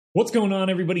What's going on,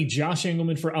 everybody? Josh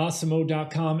Engelman for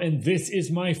Awesemo.com, and this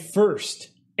is my first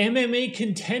MMA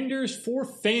contenders for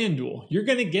FanDuel. You're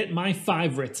going to get my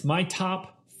favorites, my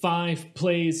top 5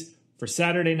 plays for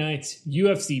Saturday night's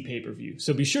UFC pay-per-view.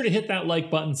 So be sure to hit that like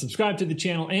button, subscribe to the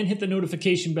channel, and hit the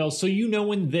notification bell so you know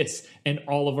when this and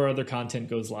all of our other content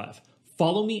goes live.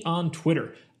 Follow me on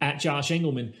Twitter at Josh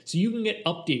Engelman so you can get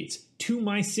updates to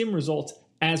my sim results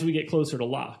as we get closer to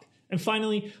lock. And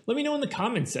finally, let me know in the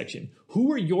comments section,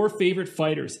 who are your favorite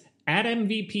fighters at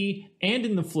MVP and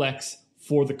in the flex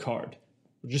for the card?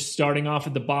 We're just starting off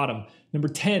at the bottom. Number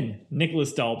 10,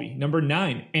 Nicholas Dalby. Number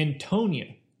 9,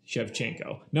 Antonia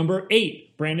Shevchenko. Number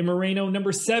 8, Brandon Moreno.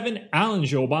 Number 7, Alan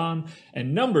Jouban.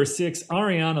 And number 6,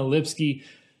 Ariana Lipski.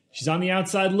 She's on the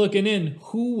outside looking in.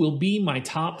 Who will be my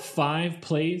top 5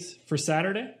 plays for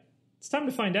Saturday? It's time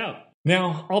to find out.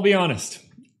 Now, I'll be honest.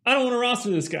 I don't want to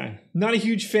roster this guy. Not a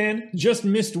huge fan. Just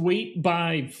missed weight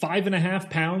by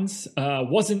 5.5 pounds.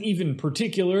 Wasn't even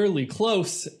particularly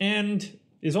close. And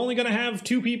is only going to have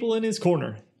 2 people in his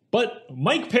corner. But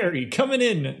Mike Perry coming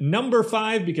in number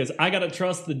 5 because I got to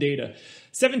trust the data.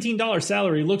 $17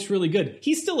 salary looks really good.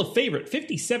 He's still a favorite.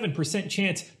 57%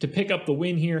 chance to pick up the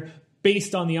win here.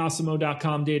 Based on the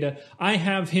Awesemo.com data, I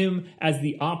have him as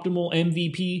the optimal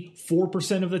MVP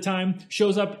 4% of the time.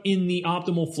 Shows up in the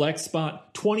optimal flex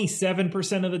spot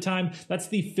 27% of the time. That's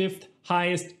the 5th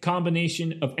highest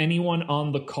combination of anyone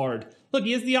on the card. Look,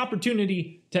 he has the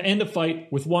opportunity to end a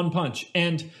fight with one punch,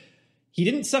 and he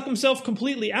didn't suck himself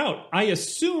completely out. I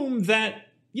assume that,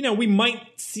 we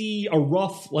might see a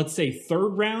rough, let's say,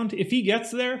 3rd round if he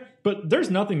gets there, but there's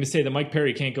nothing to say that Mike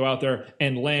Perry can't go out there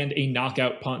and land a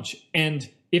knockout punch. And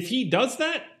if he does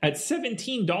that at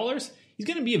 $17, he's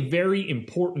going to be a very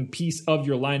important piece of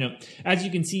your lineup. As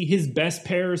you can see, his best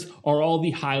pairs are all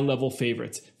the high-level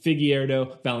favorites.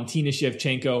 Figueiredo, Valentina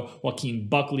Shevchenko, Joaquin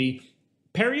Buckley.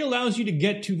 Perry allows you to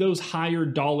get to those higher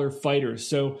dollar fighters.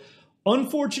 So,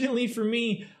 unfortunately for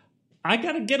me, I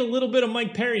got to get a little bit of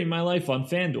Mike Perry in my life on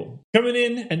FanDuel. Coming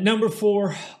in at number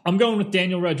 4, I'm going with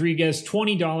Daniel Rodriguez,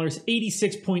 $20,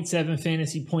 86.7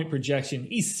 fantasy point projection.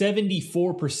 He's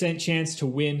 74% chance to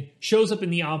win. Shows up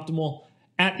in the optimal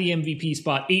at the MVP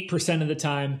spot 8% of the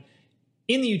time.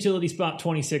 In the utility spot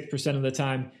 26% of the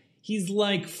time. He's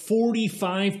like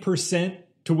 45%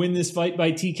 to win this fight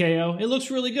by TKO. It looks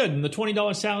really good. And the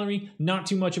 $20 salary, not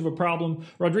too much of a problem.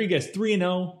 Rodriguez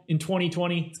 3-0 in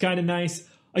 2020. It's kind of nice.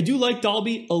 I do like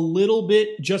Dalby a little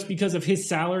bit just because of his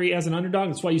salary as an underdog.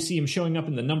 That's why you see him showing up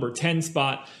in the number 10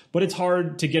 spot. But it's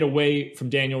hard to get away from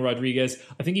Daniel Rodriguez.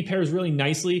 I think he pairs really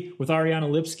nicely with Ariana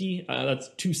Lipski. That's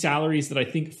 2 salaries that I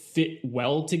think fit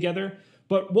well together.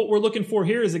 But what we're looking for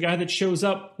here is a guy that shows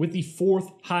up with the 4th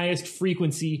highest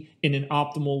frequency in an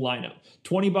optimal lineup.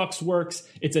 $20 works.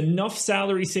 It's enough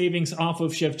salary savings off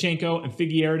of Shevchenko and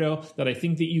Figueiredo that I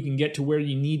think that you can get to where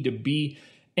you need to be.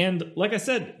 And like I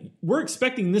said, we're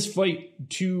expecting this fight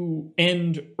to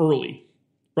end early.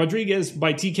 Rodriguez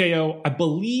by TKO, I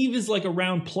believe, is like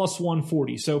around plus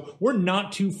 140. So we're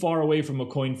not too far away from a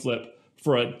coin flip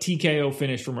for a TKO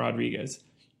finish from Rodriguez.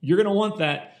 You're going to want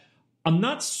that. I'm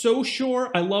not so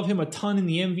sure I love him a ton in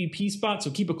the MVP spot,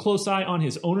 so keep a close eye on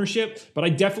his ownership. But I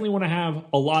definitely want to have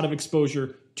a lot of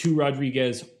exposure to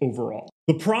Rodriguez overall.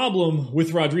 The problem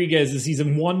with Rodriguez is he's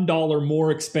 $1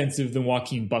 more expensive than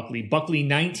Joaquin Buckley. Buckley,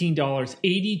 $19,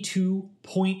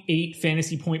 82.8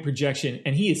 fantasy point projection,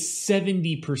 and he is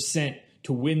 70%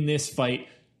 to win this fight.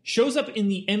 Shows up in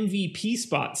the MVP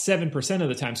spot 7% of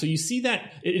the time. So you see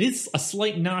that it is a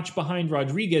slight notch behind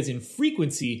Rodriguez in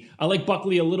frequency. I like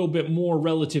Buckley a little bit more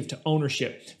relative to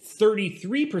ownership.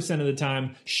 33% of the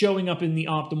time showing up in the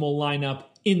optimal lineup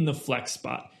in the flex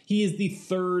spot. He is the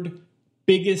 3rd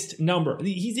biggest number.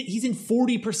 He's in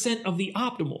 40% of the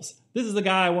optimals. This is the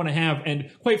guy I want to have, and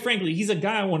quite frankly, he's a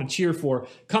guy I want to cheer for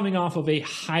coming off of a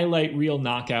highlight reel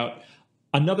knockout.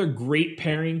 Another great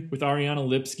pairing with Ariana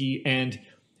Lipski, and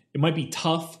it might be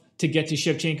tough to get to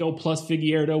Shevchenko plus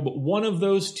Figueiredo, but one of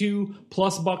those 2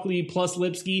 plus Buckley plus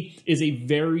Lipski is a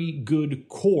very good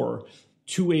core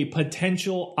to a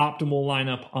potential optimal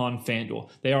lineup on FanDuel.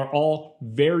 They are all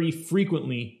very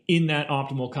frequently in that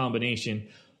optimal combination.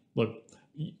 Look,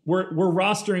 we're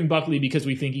rostering Buckley because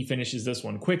we think he finishes this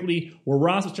one quickly. We're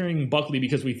rostering Buckley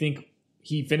because we think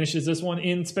he finishes this one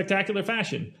in spectacular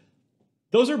fashion.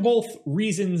 Those are both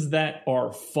reasons that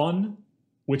are fun,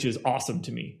 which is awesome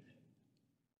to me.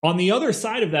 On the other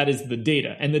side of that is the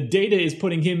data, and the data is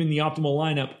putting him in the optimal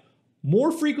lineup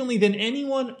more frequently than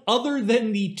anyone other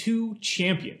than the 2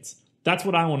 champions. That's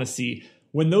what I want to see.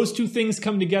 When those 2 things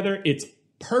come together, it's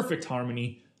perfect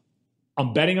harmony.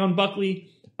 I'm betting on Buckley.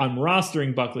 I'm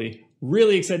rostering Buckley.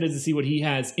 Really excited to see what he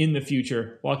has in the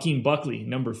future. Joaquin Buckley,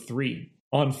 number 3.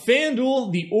 On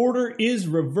FanDuel, the order is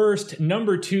reversed.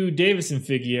 Number 2, Davison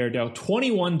Figueiredo,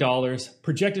 $21,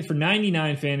 projected for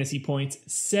 99 fantasy points,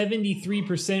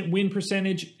 73% win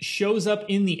percentage, shows up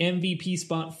in the MVP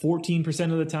spot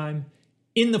 14% of the time.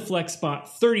 In the flex spot,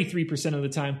 33% of the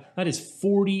time. That is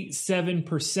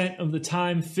 47% of the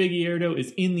time. Figueiredo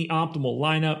is in the optimal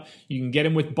lineup. You can get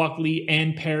him with Buckley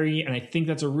and Perry, and I think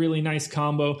that's a really nice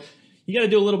combo. You got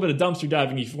to do a little bit of dumpster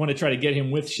diving if you want to try to get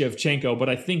him with Shevchenko, but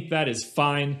I think that is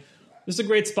fine. This is a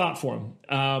great spot for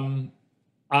him.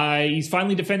 He's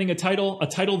finally defending a title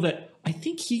that I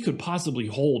think he could possibly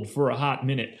hold for a hot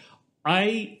minute.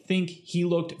 I think he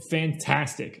looked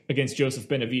fantastic against Joseph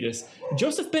Benavidez.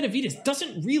 Joseph Benavidez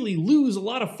doesn't really lose a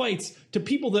lot of fights to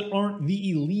people that aren't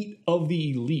the elite of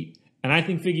the elite. And I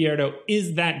think Figueiredo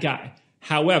is that guy.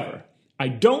 However, I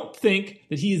don't think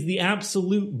that he is the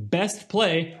absolute best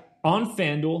play on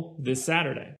FanDuel this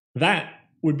Saturday. That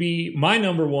would be my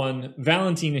number 1,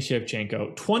 Valentina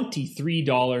Shevchenko,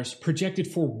 $23, projected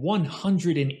for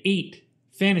 108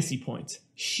 fantasy points.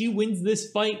 She wins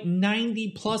this fight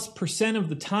 90+% of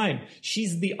the time.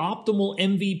 She's the optimal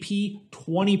MVP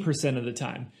 20% of the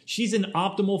time. She's an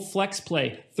optimal flex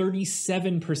play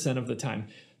 37% of the time.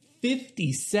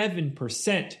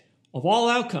 57% of all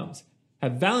outcomes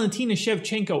have Valentina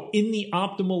Shevchenko in the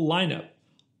optimal lineup.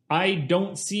 I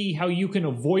don't see how you can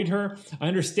avoid her. I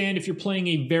understand if you're playing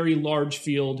a very large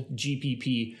field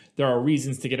GPP, there are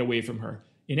reasons to get away from her.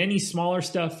 In any smaller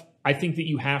stuff, I think that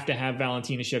you have to have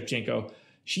Valentina Shevchenko.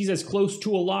 She's as close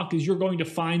to a lock as you're going to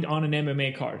find on an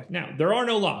MMA card. Now, there are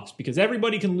no locks because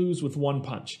everybody can lose with one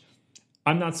punch.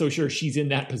 I'm not so sure she's in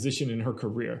that position in her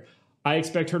career. I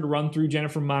expect her to run through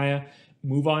Jennifer Maia,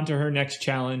 move on to her next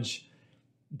challenge.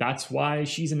 That's why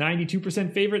she's a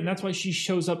 92% favorite, and that's why she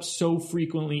shows up so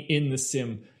frequently in the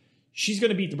sim. She's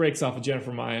going to beat the brakes off of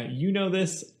Jennifer Maia. You know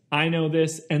this, I know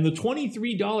this, and the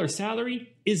 $23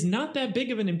 salary is not that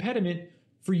big of an impediment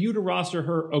for you to roster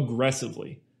her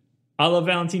aggressively. I love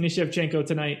Valentina Shevchenko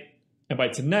tonight, and by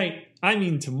tonight, I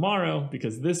mean tomorrow,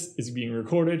 because this is being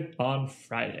recorded on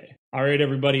Friday. All right,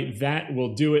 everybody, that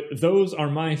will do it. Those are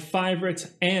my favorites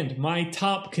and my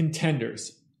top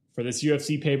contenders for this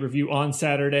UFC pay-per-view on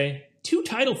Saturday. 2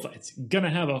 title fights. Gonna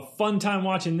have a fun time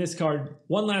watching this card.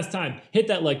 One last time, hit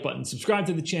that like button, subscribe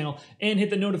to the channel, and hit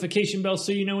the notification bell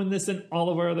so you know when this and all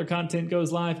of our other content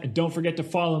goes live. And don't forget to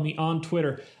follow me on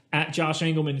Twitter at Josh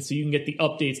Engelman so you can get the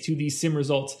updates to these sim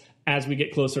results as we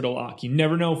get closer to lock. You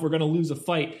never know if we're gonna lose a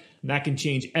fight, and that can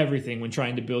change everything when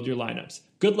trying to build your lineups.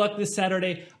 Good luck this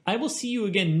Saturday. I will see you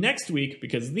again next week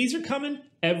because these are coming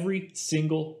every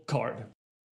single card.